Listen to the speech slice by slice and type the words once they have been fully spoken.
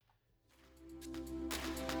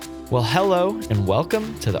Well, hello and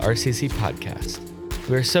welcome to the RCC podcast.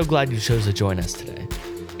 We are so glad you chose to join us today.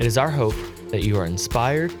 It is our hope that you are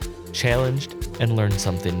inspired, challenged, and learn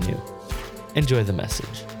something new. Enjoy the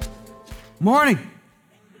message. Morning.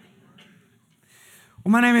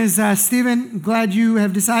 Well, my name is Stephen. Glad you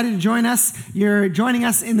have decided to join us. You're joining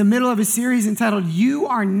us in the middle of a series entitled, You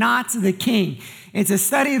Are Not the King. It's a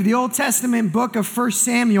study of the Old Testament book of 1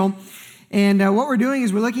 Samuel. And what we're doing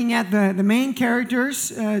is we're looking at the main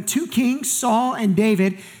characters, two kings, Saul and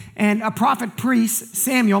David, and a prophet priest,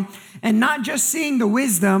 Samuel, and not just seeing the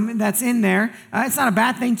wisdom that's in there. It's not a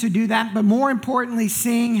bad thing to do that, but more importantly,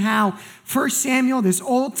 seeing how 1 Samuel, this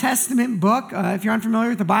Old Testament book, if you're unfamiliar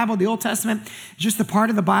with the Bible, the Old Testament is just the part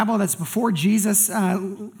of the Bible that's before Jesus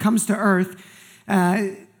comes to earth.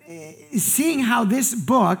 Seeing how this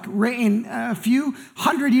book, written a few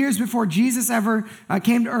hundred years before Jesus ever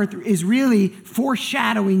came to earth, is really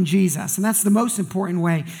foreshadowing Jesus. And that's the most important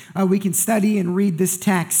way we can study and read this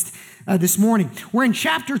text this morning. We're in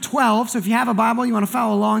chapter 12, so if you have a Bible, you want to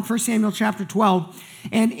follow along, 1 Samuel chapter 12.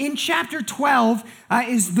 And in chapter 12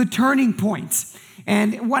 is the turning point.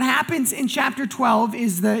 And what happens in chapter 12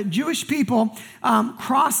 is the Jewish people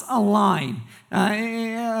cross a line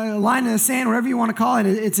in the sand, whatever you want to call it.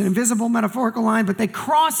 It's an invisible metaphorical line, but they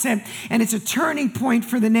cross it, and it's a turning point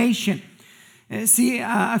for the nation. See,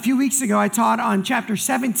 a few weeks ago, I taught on chapter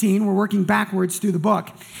 17. We're working backwards through the book.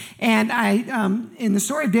 And I, in the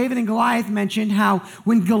story of David and Goliath, mentioned how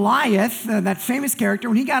when Goliath, that famous character,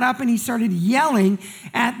 when he got up and he started yelling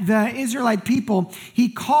at the Israelite people, he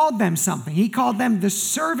called them something. He called them the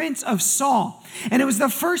servants of Saul. And it was the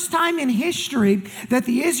first time in history that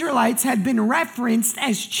the Israelites had been referenced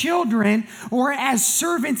as children or as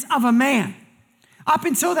servants of a man. Up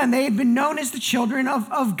until then, they had been known as the children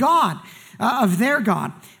of God. Of their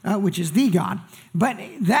God, which is the God. But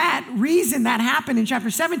that reason that happened in chapter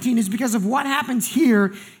 17 is because of what happens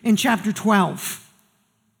here in chapter 12.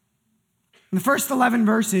 The first 11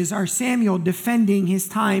 verses are Samuel defending his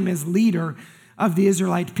time as leader of the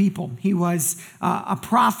Israelite people. He was a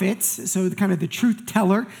prophet, so kind of the truth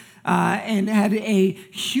teller, and had a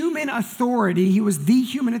human authority. He was the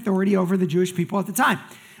human authority over the Jewish people at the time.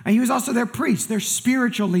 He was also their priest, their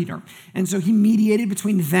spiritual leader. And so he mediated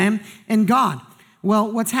between them and God.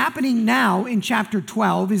 Well, what's happening now in chapter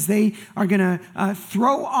 12 is they are going to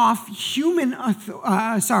throw off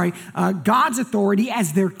God's authority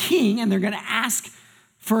as their king, and they're going to ask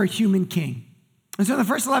for a human king. And so in the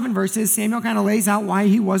first 11 verses, Samuel kind of lays out why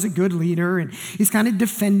he was a good leader, and he's kind of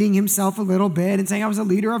defending himself a little bit and saying, I was a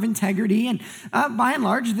leader of integrity, and by and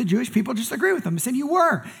large, the Jewish people just agree with him. He said, you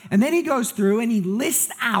were. And then he goes through and he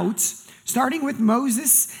lists out, starting with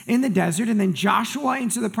Moses in the desert, and then Joshua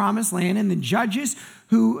into the promised land, and the judges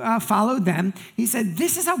who followed them. He said,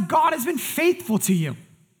 this is how God has been faithful to you.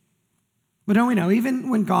 But don't we know, even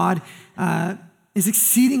when God is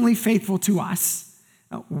exceedingly faithful to us,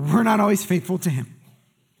 we're not always faithful to him.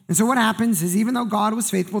 And so what happens is, even though God was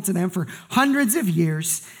faithful to them for hundreds of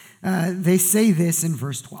years, they say this in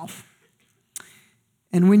verse 12.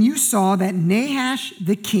 And when you saw that Nahash,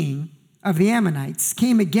 the king of the Ammonites,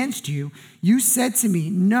 came against you, you said to me,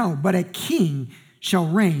 no, but a king shall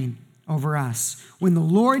reign over us, when the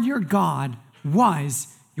Lord your God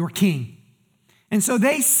was your king. And so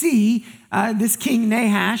they see this king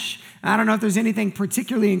Nahash. I don't know if there's anything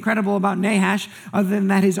particularly incredible about Nahash other than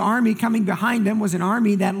that his army coming behind him was an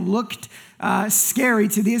army that looked scary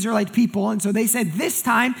to the Israelite people. And so they said, this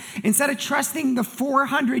time, instead of trusting the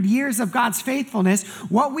 400 years of God's faithfulness,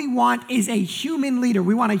 what we want is a human leader.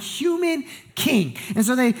 We want a human king. And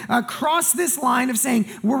so they cross this line of saying,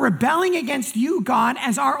 we're rebelling against you, God,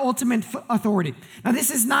 as our ultimate authority. Now, this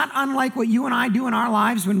is not unlike what you and I do in our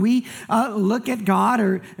lives when we look at God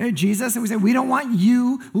or Jesus and we say, we don't want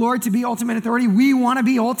you, Lord, to be ultimate authority. We want to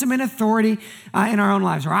be ultimate authority in our own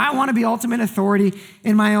lives, or I want to be ultimate authority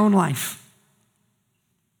in my own life.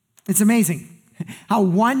 It's amazing how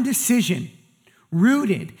one decision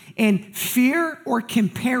rooted in fear or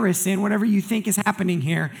comparison, whatever you think is happening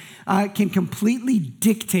here, can completely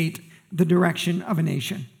dictate the direction of a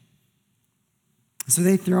nation. So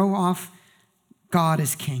they throw off God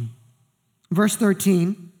as king. Verse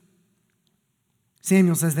 13,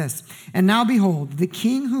 Samuel says this, and now behold, the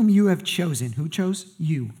king whom you have chosen, who chose?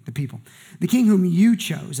 You, the people. The king whom you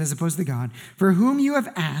chose as opposed to God, for whom you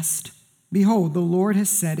have asked, behold, the Lord has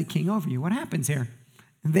set a king over you. What happens here?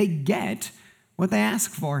 They get what they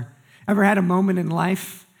ask for. Ever had a moment in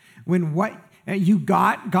life when what you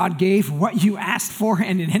got, God gave what you asked for,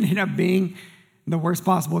 and it ended up being the worst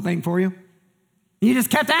possible thing for you? You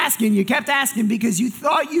just kept asking because you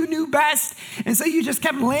thought you knew best. And so you just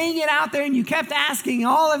kept laying it out there and you kept asking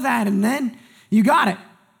all of that. And then you got it.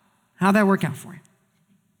 How'd that work out for you?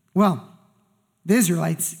 Well, the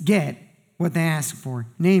Israelites get what they asked for,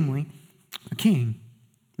 namely a king.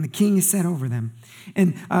 And the king is set over them.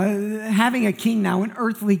 And having a king now, an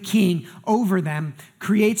earthly king over them,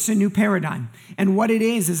 creates a new paradigm. And what it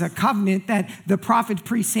is a covenant that the prophet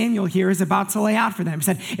priest Samuel here is about to lay out for them. He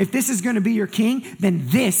said, if this is going to be your king, then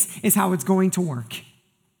this is how it's going to work.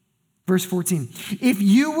 Verse 14, if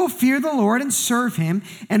you will fear the Lord and serve him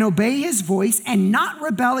and obey his voice and not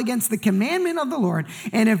rebel against the commandment of the Lord,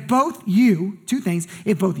 and if both you, two things,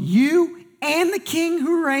 if both you and the king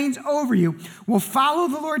who reigns over you will follow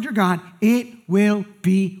the Lord your God, it will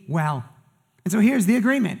be well. And so here's the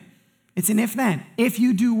agreement. It's an if-then. If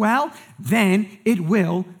you do well, then it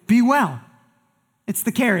will be well. It's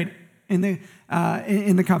the carrot in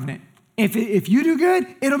the covenant. If you do good,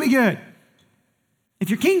 it'll be good. If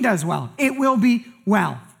your king does well, it will be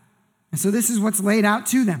well. And so this is what's laid out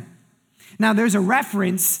to them. Now, there's a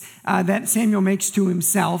reference that Samuel makes to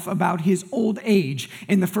himself about his old age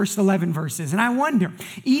in the first 11 verses. And I wonder,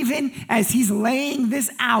 even as he's laying this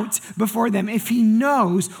out before them, if he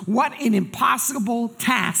knows what an impossible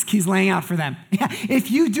task he's laying out for them. If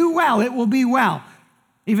you do well, it will be well.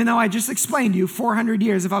 Even though I just explained to you 400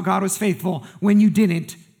 years of how God was faithful when you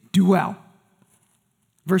didn't do well.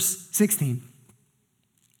 Verse 16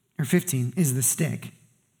 or 15 is the stick.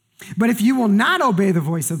 But if you will not obey the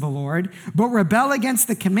voice of the Lord, but rebel against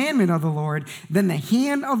the commandment of the Lord, then the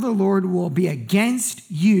hand of the Lord will be against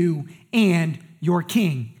you and your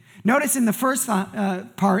king. Notice in the first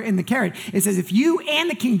part in the carrot, it says, if you and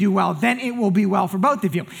the king do well, then it will be well for both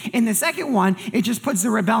of you. In the second one, it just puts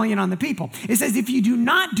the rebellion on the people. It says, if you do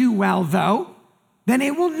not do well, though, then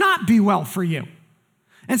it will not be well for you.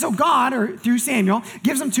 And so God, or through Samuel,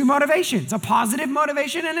 gives them two motivations, a positive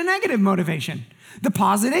motivation and a negative motivation. The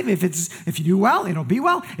positive, if you do well, it'll be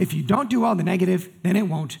well. If you don't do well, the negative, then it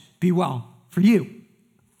won't be well for you.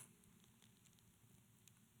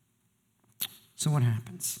 So what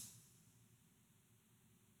happens?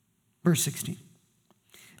 Verse 16.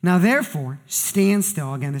 Now therefore, stand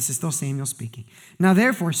still. Again, this is still Samuel speaking. Now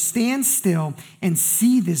therefore, stand still and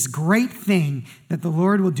see this great thing that the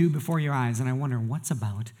Lord will do before your eyes. And I wonder, what's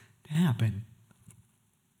about to happen?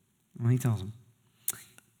 Well, he tells them,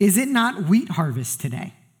 is it not wheat harvest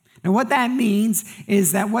today? Now what that means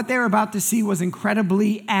is that what they're about to see was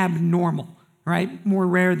incredibly abnormal, right? More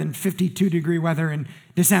rare than 52-degree weather in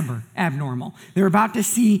December, abnormal. They're about to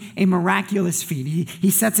see a miraculous feat. He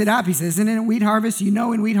sets it up. He says, isn't it wheat harvest? You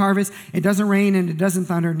know in wheat harvest, it doesn't rain and it doesn't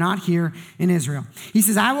thunder, not here in Israel. He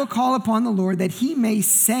says, I will call upon the Lord that he may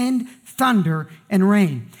send thunder and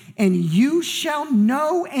rain, and you shall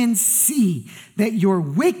know and see that your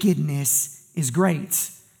wickedness is great.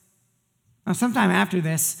 Now, sometime after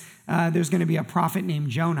this, there's going to be a prophet named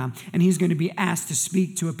Jonah, and he's going to be asked to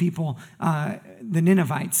speak to a people, the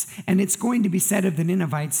Ninevites. And it's going to be said of the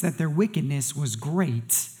Ninevites that their wickedness was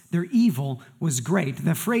great. Their evil was great.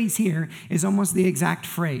 The phrase here is almost the exact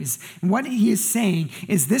phrase. And what he is saying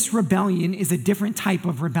is this rebellion is a different type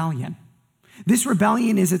of rebellion. This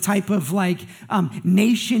rebellion is a type of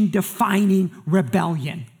nation-defining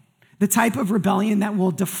rebellion. The type of rebellion that will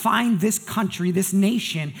define this country, this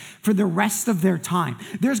nation, for the rest of their time.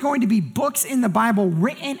 There's going to be books in the Bible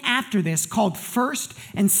written after this called 1st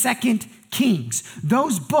and 2nd Kings.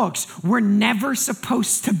 Those books were never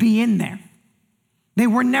supposed to be in there. They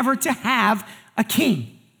were never to have a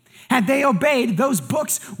king. Had they obeyed, those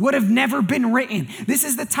books would have never been written. This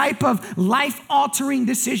is the type of life-altering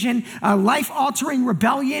decision, life-altering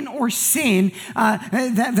rebellion or sin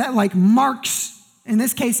that marks, in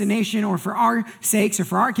this case, a nation, or for our sakes, or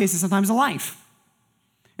for our cases, sometimes a life.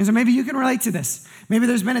 And so maybe you can relate to this. Maybe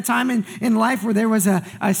there's been a time in life where there was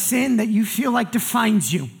a sin that you feel like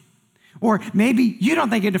defines you. Or maybe you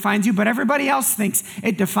don't think it defines you, but everybody else thinks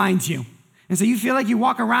it defines you. And so you feel like you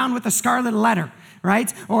walk around with a scarlet letter,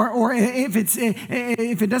 right? Or if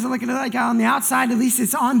it doesn't look like on the outside, at least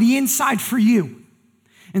it's on the inside for you.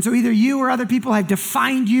 And so either you or other people have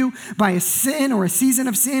defined you by a sin or a season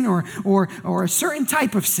of sin or a certain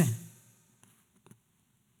type of sin.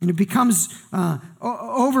 And it becomes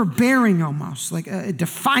overbearing almost, like a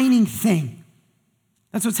defining thing.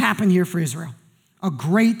 That's what's happened here for Israel. A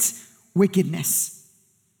great wickedness.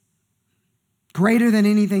 Greater than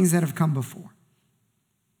anything that have come before.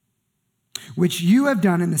 Which you have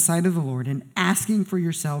done in the sight of the Lord in asking for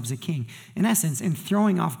yourselves a king. In essence, in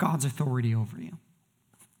throwing off God's authority over you.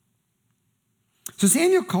 So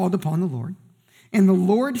Samuel called upon the Lord, and the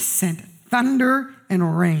Lord sent thunder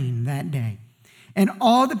and rain that day. And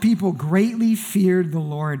all the people greatly feared the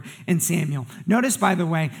Lord and Samuel. Notice, by the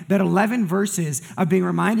way, that 11 verses of being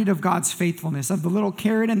reminded of God's faithfulness, of the little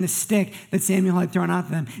carrot and the stick that Samuel had thrown out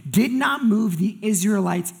to them, did not move the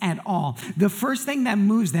Israelites at all. The first thing that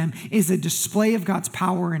moves them is a display of God's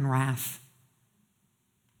power and wrath.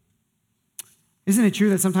 Isn't it true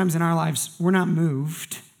that sometimes in our lives we're not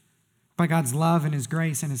moved by God's love and his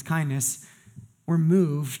grace and his kindness? We're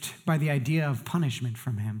moved by the idea of punishment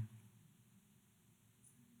from him.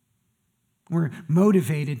 We're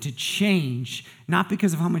motivated to change, not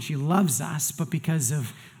because of how much he loves us, but because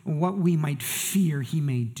of what we might fear he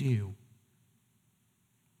may do.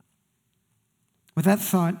 With that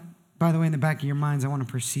thought, by the way, in the back of your minds, I want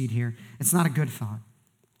to proceed here. It's not a good thought.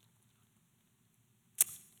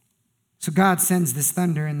 So God sends this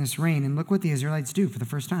thunder and this rain, and look what the Israelites do for the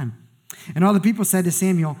first time. And all the people said to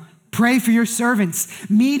Samuel, "Pray for your servants.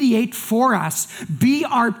 Mediate for us. Be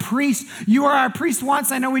our priest. You were our priest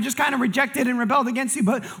once. I know we just kind of rejected and rebelled against you,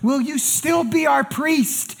 but will you still be our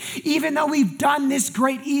priest, even though we've done this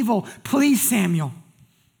great evil? Please, Samuel,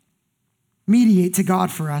 mediate to God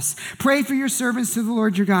for us. Pray for your servants to the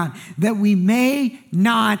Lord your God, that we may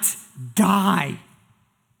not die."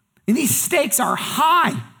 And these stakes are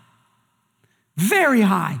high, very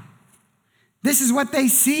high. This is what they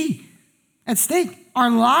see at stake. Our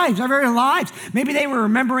lives, our very lives. Maybe they were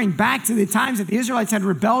remembering back to the times that the Israelites had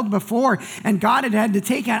rebelled before and God had to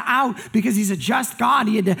take it out because he's a just God.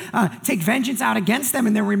 He had to take vengeance out against them,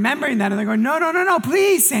 and they're remembering that and they're going, no,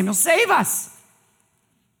 please, Samuel, save us.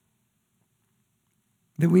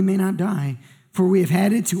 That we may not die, for we have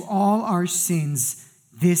added to all our sins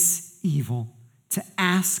this evil, to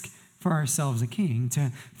ask for ourselves a king,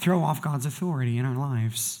 to throw off God's authority in our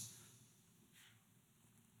lives.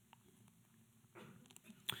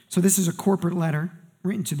 So this is a corporate letter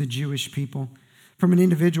written to the Jewish people. From an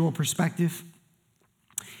individual perspective,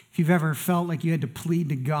 if you've ever felt like you had to plead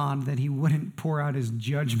to God that he wouldn't pour out his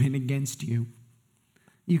judgment against you,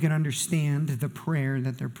 you can understand the prayer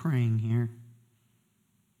that they're praying here.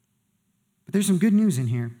 But there's some good news in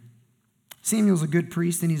here. Samuel's a good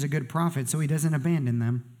priest and he's a good prophet, so he doesn't abandon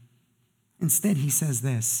them. Instead, he says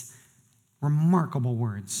this, remarkable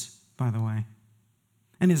words, by the way.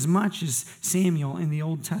 And as much as Samuel in the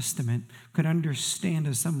Old Testament could understand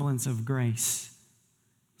a semblance of grace,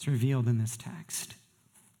 it's revealed in this text.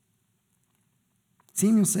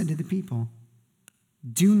 Samuel said to the people,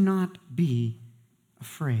 "Do not be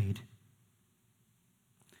afraid."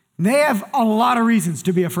 They have a lot of reasons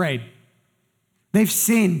to be afraid. They've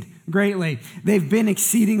sinned greatly. They've been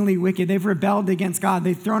exceedingly wicked. They've rebelled against God.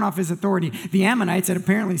 They've thrown off his authority. The Ammonites, it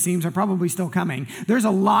apparently seems, are probably still coming. There's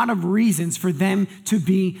a lot of reasons for them to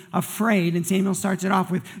be afraid. And Samuel starts it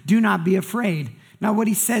off with, "Do not be afraid." Now, what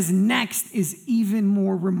he says next is even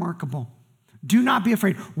more remarkable. Do not be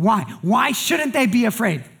afraid. Why? Why shouldn't they be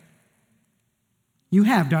afraid? You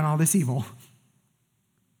have done all this evil.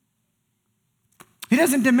 He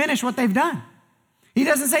doesn't diminish what they've done. He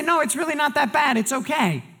doesn't say, no, it's really not that bad. It's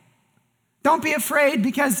okay. Don't be afraid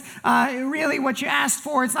because really what you asked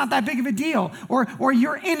for, it's not that big of a deal. Or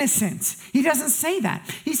you're innocent. He doesn't say that.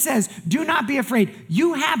 He says, do not be afraid.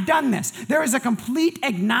 You have done this. There is a complete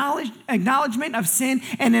acknowledgement of sin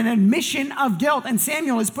and an admission of guilt. And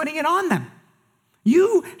Samuel is putting it on them.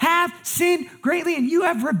 You have sinned greatly and you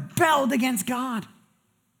have rebelled against God.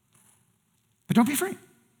 But don't be afraid.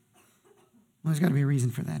 Well, there's got to be a reason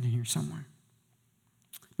for that in here somewhere.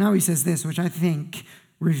 Now he says this, which I think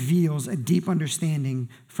reveals a deep understanding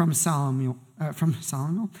from Samuel of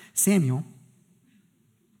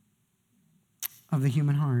the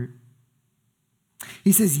human heart.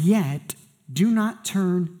 He says, "Yet do not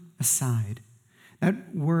turn aside."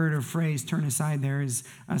 That word or phrase, turn aside, there is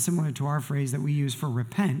similar to our phrase that we use for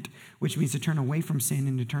repent, which means to turn away from sin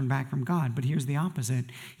and to turn back from God. But here's the opposite.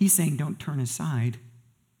 He's saying don't turn aside.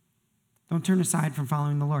 Don't turn aside from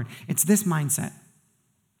following the Lord. It's this mindset.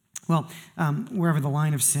 Well, wherever the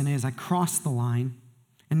line of sin is, I crossed the line,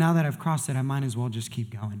 and now that I've crossed it, I might as well just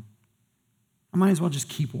keep going. I might as well just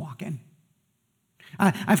keep walking.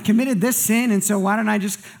 I've committed this sin, and so why don't I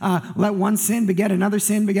just let one sin beget another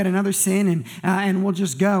sin, and we'll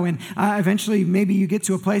just go. And eventually, maybe you get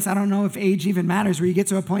to a place, I don't know if age even matters, where you get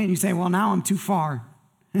to a point and you say, well, now I'm too far.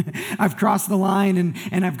 I've crossed the line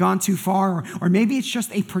and I've gone too far. Or maybe it's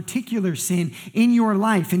just a particular sin in your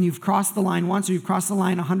life and you've crossed the line once or you've crossed the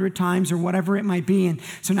line 100 times or whatever it might be. And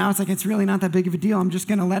so now it's like, it's really not that big of a deal. I'm just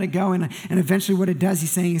going to let it go. And eventually what it does,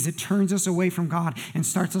 he's saying, is it turns us away from God and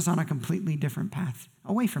starts us on a completely different path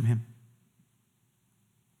away from him.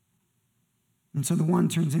 And so the one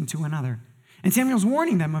turns into another. And Samuel's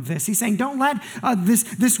warning them of this. He's saying, don't let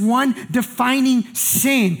this one defining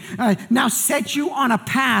sin now set you on a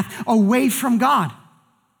path away from God.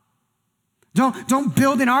 Don't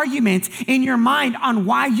build an argument in your mind on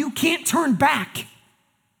why you can't turn back. He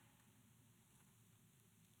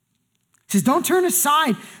says, don't turn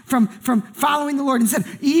aside from following the Lord. Instead,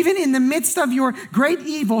 even in the midst of your great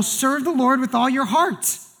evil, serve the Lord with all your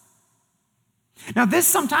heart. Now, this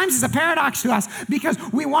sometimes is a paradox to us because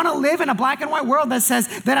we want to live in a black and white world that says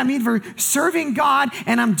that I'm either serving God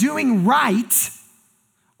and I'm doing right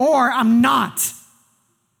or I'm not.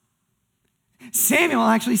 Samuel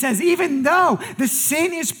actually says, even though the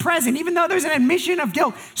sin is present, even though there's an admission of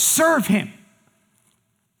guilt, serve him.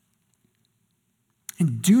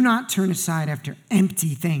 And do not turn aside after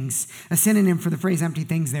empty things. A synonym for the phrase empty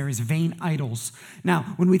things there is vain idols.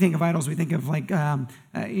 Now, when we think of idols, we think of like,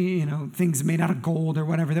 things made out of gold or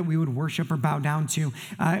whatever that we would worship or bow down to.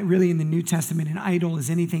 Really, in the New Testament, an idol is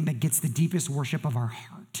anything that gets the deepest worship of our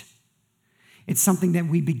heart. It's something that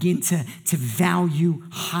we begin to value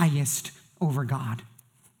highest over God.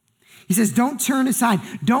 He says, don't turn aside.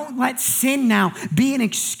 Don't let sin now be an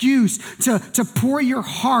excuse to pour your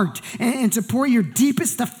heart and to pour your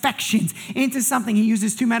deepest affections into something. He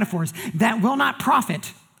uses two metaphors that will not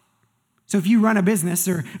profit. So if you run a business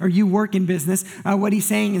or you work in business, what he's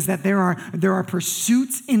saying is that there are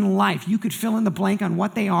pursuits in life. You could fill in the blank on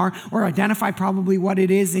what they are or identify probably what it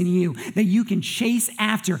is in you that you can chase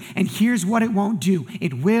after. And here's what it won't do.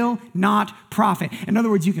 It will not profit. In other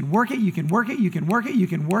words, you can work it, you can work it, you can work it, you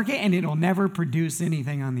can work it, and it'll never produce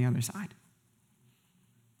anything on the other side.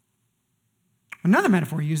 Another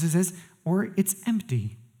metaphor he uses is, or it's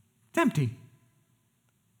empty. It's empty.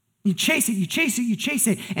 You chase it, you chase it, you chase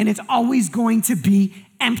it, and it's always going to be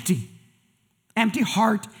empty. Empty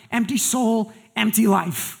heart, empty soul, empty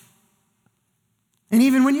life. And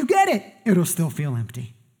even when you get it, it'll still feel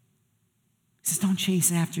empty. He says, don't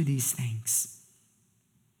chase after these things.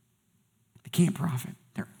 They can't profit.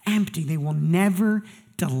 They're empty. They will never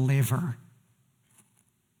deliver.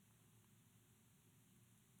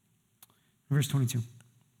 Verse 22.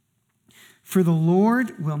 For the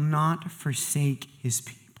Lord will not forsake his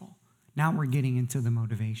people. Now we're getting into the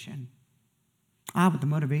motivation. But the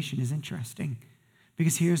motivation is interesting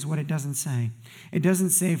because here's what it doesn't say. It doesn't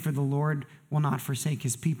say, for the Lord will not forsake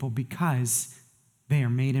his people because they are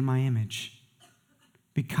made in my image,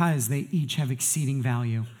 because they each have exceeding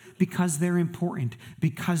value, because they're important,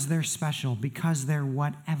 because they're special, because they're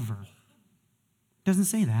whatever. It doesn't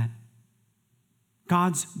say that.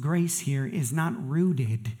 God's grace here is not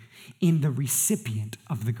rooted in the recipient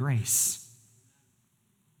of the grace.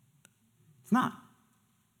 Not.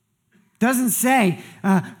 Doesn't say,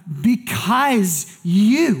 because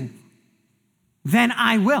you, then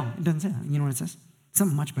I will. It doesn't say that. You know what it says?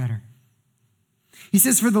 Something much better. He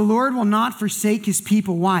says, for the Lord will not forsake his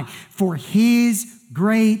people. Why? For his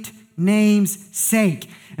great name's sake.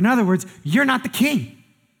 In other words, you're not the king.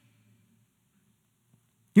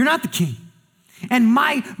 You're not the king. And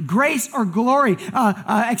my grace or glory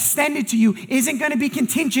extended to you isn't going to be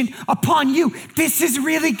contingent upon you. This is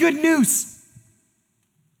really good news.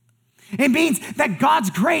 It means that God's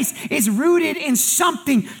grace is rooted in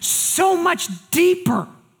something so much deeper,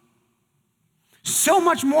 so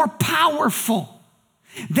much more powerful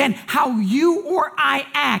than how you or I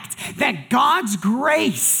act. That God's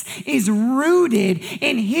grace is rooted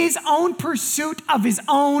in his own pursuit of his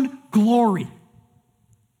own glory.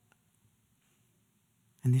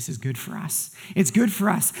 And this is good for us. It's good for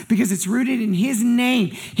us because it's rooted in his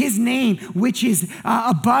name, which is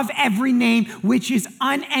above every name, which is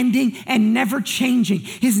unending and never changing.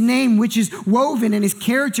 His name, which is woven in his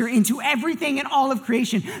character into everything in all of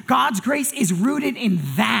creation. God's grace is rooted in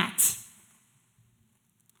that.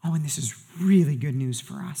 Oh, and this is really good news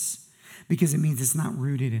for us because it means it's not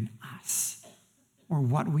rooted in us or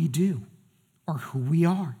what we do or who we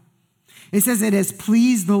are. It says it has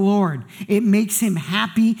pleased the Lord. It makes him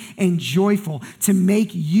happy and joyful to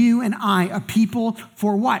make you and I a people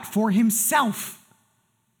for what? For himself.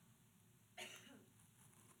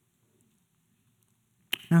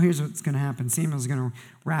 Now here's what's going to happen. Samuel's going to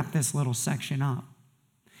wrap this little section up.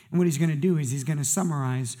 And what he's going to do is he's going to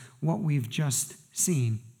summarize what we've just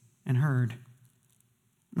seen and heard.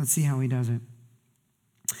 Let's see how he does it.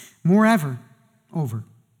 Moreover,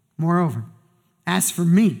 as for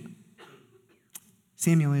me,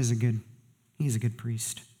 Samuel is a good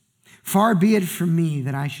priest. Far be it from me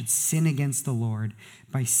that I should sin against the Lord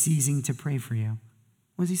by ceasing to pray for you.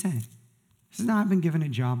 What does he say? He says, no, I've been given a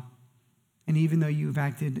job. And even though you've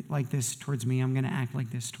acted like this towards me, I'm going to act like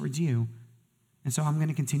this towards you. And so I'm going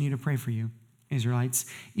to continue to pray for you. Israelites,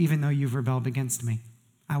 even though you've rebelled against me.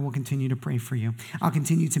 I will continue to pray for you. I'll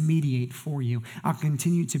continue to mediate for you. I'll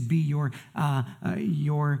continue to be your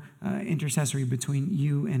intercessory between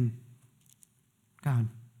you and God.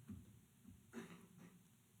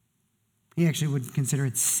 He actually would consider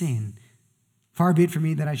it sin. Far be it from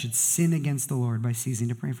me that I should sin against the Lord by ceasing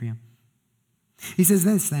to pray for you. He says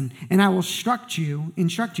this then, and I will instruct you in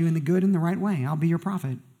the good and the right way. I'll be your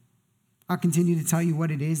prophet. I'll continue to tell you what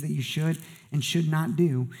it is that you should and should not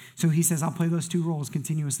do. So he says, I'll play those two roles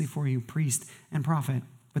continuously for you, priest and prophet.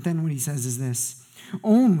 But then what he says is this,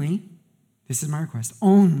 this is my request,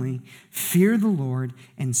 only fear the Lord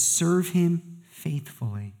and serve him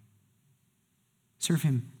faithfully. Serve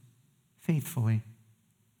him faithfully.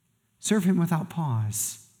 Serve him without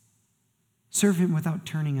pause. Serve him without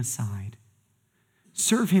turning aside.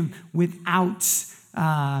 Serve him without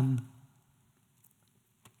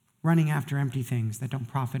running after empty things that don't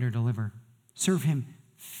profit or deliver. Serve him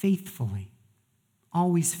faithfully,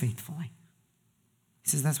 always faithfully. He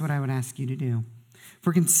says, that's what I would ask you to do.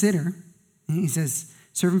 For consider, he says,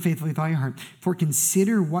 serve him faithfully with all your heart. For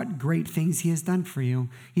consider what great things he has done for you.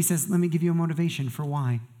 He says, let me give you a motivation for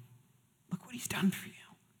why. Look what he's done for you.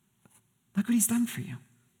 Look what he's done for you.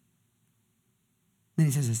 Then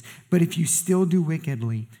he says this, but if you still do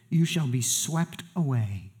wickedly, you shall be swept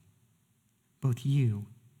away, both you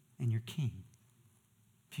and your king.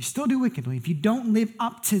 If you still do wickedly, if you don't live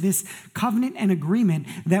up to this covenant and agreement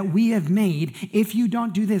that we have made, if you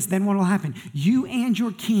don't do this, then what will happen? You and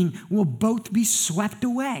your king will both be swept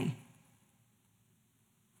away.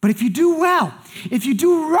 But if you do well, if you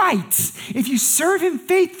do right, if you serve him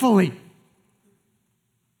faithfully,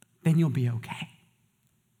 then you'll be okay.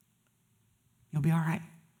 You'll be all right.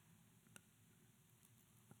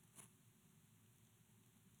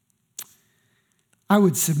 I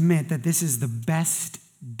would submit that this is the best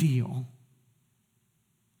deal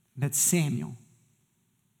that Samuel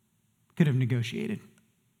could have negotiated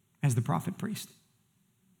as the prophet priest.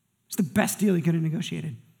 It's the best deal he could have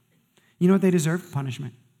negotiated. You know what they deserved?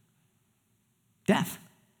 Punishment. Death.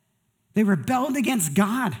 They rebelled against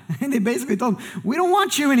God, and they basically told him, we don't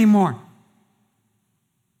want you anymore.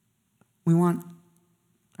 We want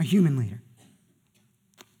a human leader.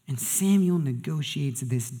 And Samuel negotiates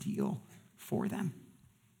this deal for them.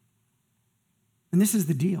 And this is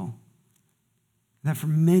the deal that for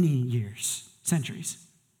many years, centuries,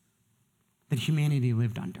 that humanity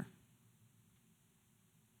lived under.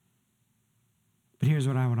 But here's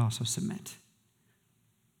what I would also submit.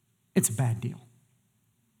 It's a bad deal.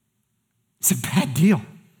 It's a bad deal.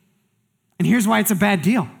 And here's why it's a bad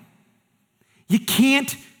deal. You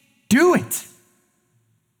can't do it.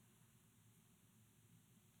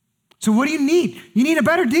 So what do you need? You need a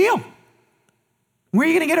better deal. Where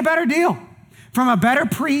are you going to get a better deal? From a better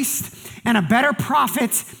priest and a better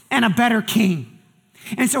prophet and a better king.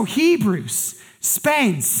 And so Hebrews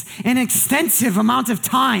spends an extensive amount of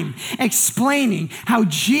time explaining how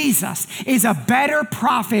Jesus is a better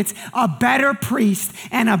prophet, a better priest,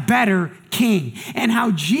 and a better king. And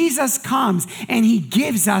how Jesus comes and he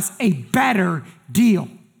gives us a better deal.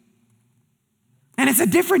 And it's a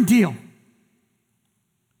different deal.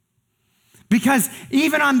 Because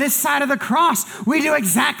even on this side of the cross, we do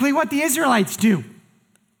exactly what the Israelites do.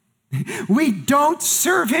 We don't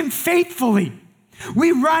serve him faithfully.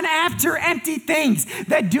 We run after empty things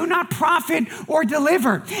that do not profit or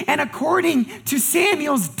deliver. And according to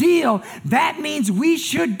Samuel's deal, that means we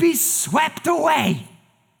should be swept away.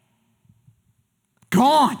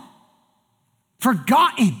 Gone.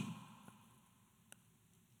 Forgotten.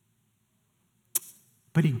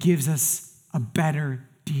 But he gives us a better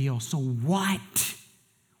deal. So what?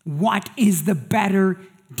 What is the better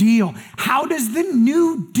deal? How does the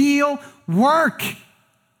new deal work?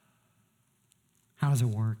 How does it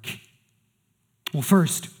work? Well,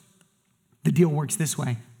 first, the deal works this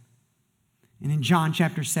way. And in John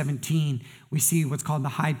chapter 17, we see what's called the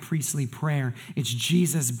high priestly prayer. It's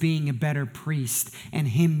Jesus being a better priest and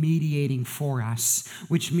him mediating for us,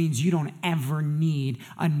 which means you don't ever need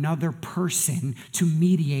another person to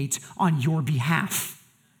mediate on your behalf.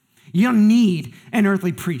 You don't need an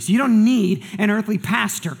earthly priest. You don't need an earthly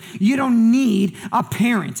pastor. You don't need a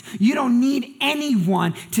parent. You don't need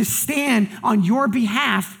anyone to stand on your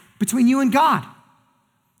behalf between you and God.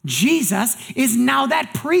 Jesus is now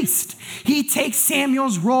that priest. He takes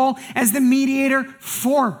Samuel's role as the mediator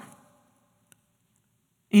for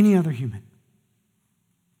any other human.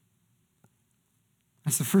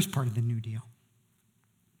 That's the first part of the new deal.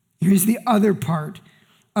 Here's the other part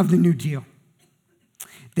of the new deal.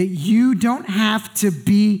 That you don't have to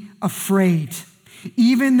be afraid.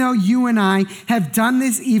 Even though you and I have done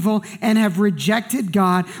this evil and have rejected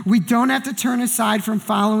God, we don't have to turn aside from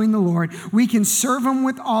following the Lord. We can serve him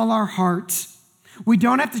with all our hearts. We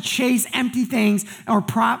don't have to chase empty things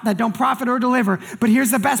that don't profit or deliver. But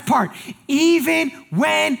here's the best part. Even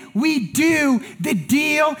when we do, the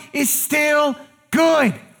deal is still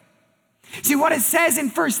good. See, what it says in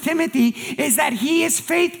 1 Timothy is that he is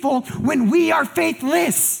faithful when we are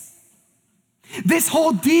faithless. This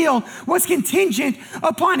whole deal was contingent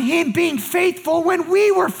upon him being faithful when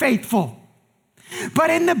we were faithful. But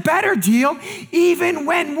in the better deal, even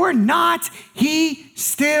when we're not, he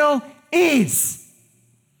still is.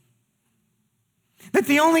 That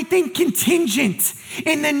the only thing contingent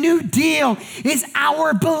in the new deal is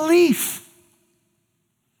our belief,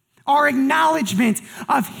 our acknowledgement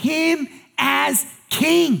of him as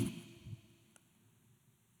king.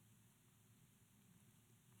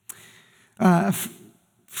 A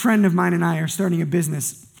friend of mine and I are starting a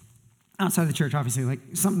business outside the church, obviously, like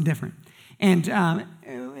something different. And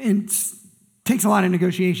it takes a lot of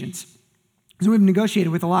negotiations. So we've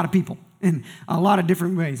negotiated with a lot of people in a lot of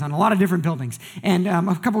different ways, on a lot of different buildings. And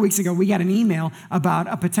a couple weeks ago, we got an email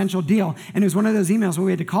about a potential deal. And it was one of those emails where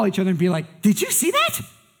we had to call each other and be like, did you see that?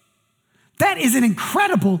 That is an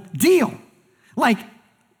incredible deal. Like,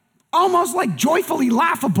 almost like joyfully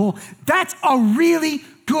laughable. That's a really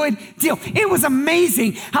good deal. It was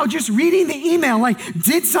amazing how just reading the email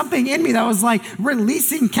did something in me that was like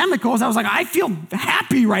releasing chemicals. I was like, I feel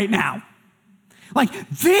happy right now.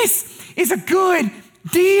 This is a good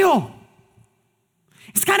deal.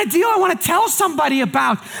 It's the kind of deal I want to tell somebody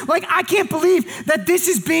about. I can't believe that this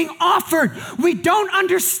is being offered. We don't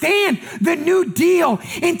understand the new deal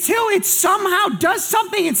until it somehow does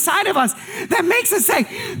something inside of us that makes us say,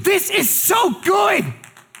 this is so good.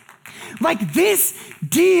 This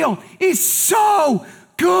deal is so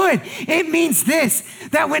good. It means this,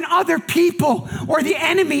 that when other people or the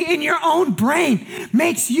enemy in your own brain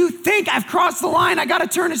makes you think, I've crossed the line, I got to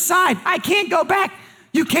turn aside, I can't go back,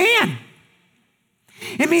 you can.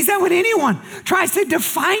 It means that when anyone tries to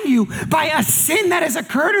define you by a sin that has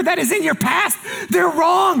occurred or that is in your past, they're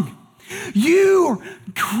wrong.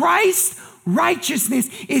 Christ's righteousness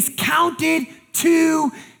is counted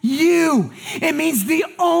to you. It means the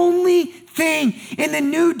only thing in the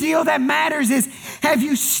new deal that matters is, have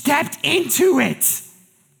you stepped into it?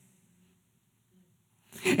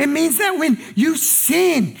 It means that when you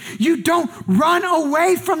sin, you don't run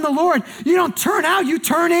away from the Lord. You don't turn out, you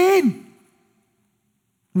turn in.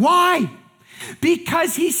 Why?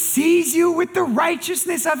 Because he sees you with the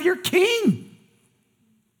righteousness of your king.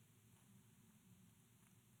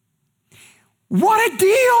 What a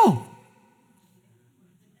deal!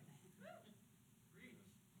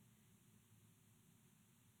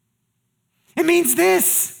 It means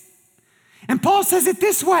this. And Paul says it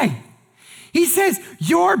this way. He says,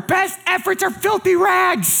 your best efforts are filthy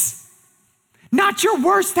rags. Not your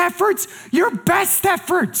worst efforts, your best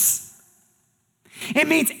efforts. It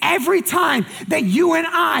means every time that you and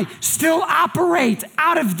I still operate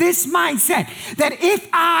out of this mindset, that if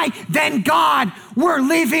I, then God, were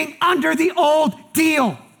living under the old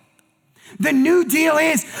deal. The new deal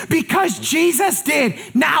is, because Jesus did,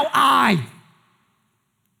 now I.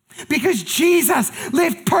 Because Jesus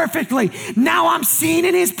lived perfectly, now I'm seen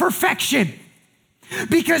in his perfection.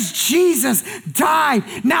 Because Jesus died,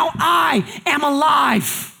 now I am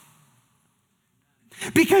alive.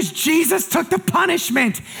 Because Jesus took the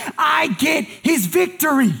punishment, I get his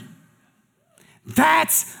victory.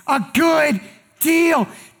 That's a good deal.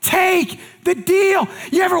 Take the deal.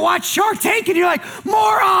 You ever watch Shark Tank and you're like,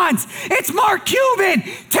 morons, it's Mark Cuban.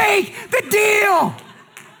 Take the deal.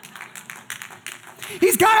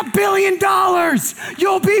 He's got $1 billion.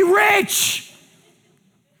 You'll be rich.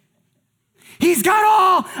 He's got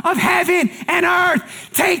all of heaven and earth.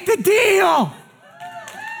 Take the deal.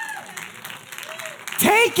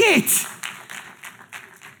 Take it.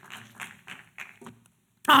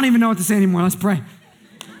 I don't even know what to say anymore. Let's pray.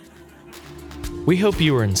 We hope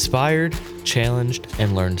you were inspired, challenged,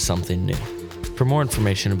 and learned something new. For more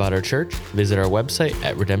information about our church, visit our website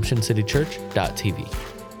at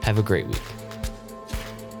redemptioncitychurch.tv. Have a great week.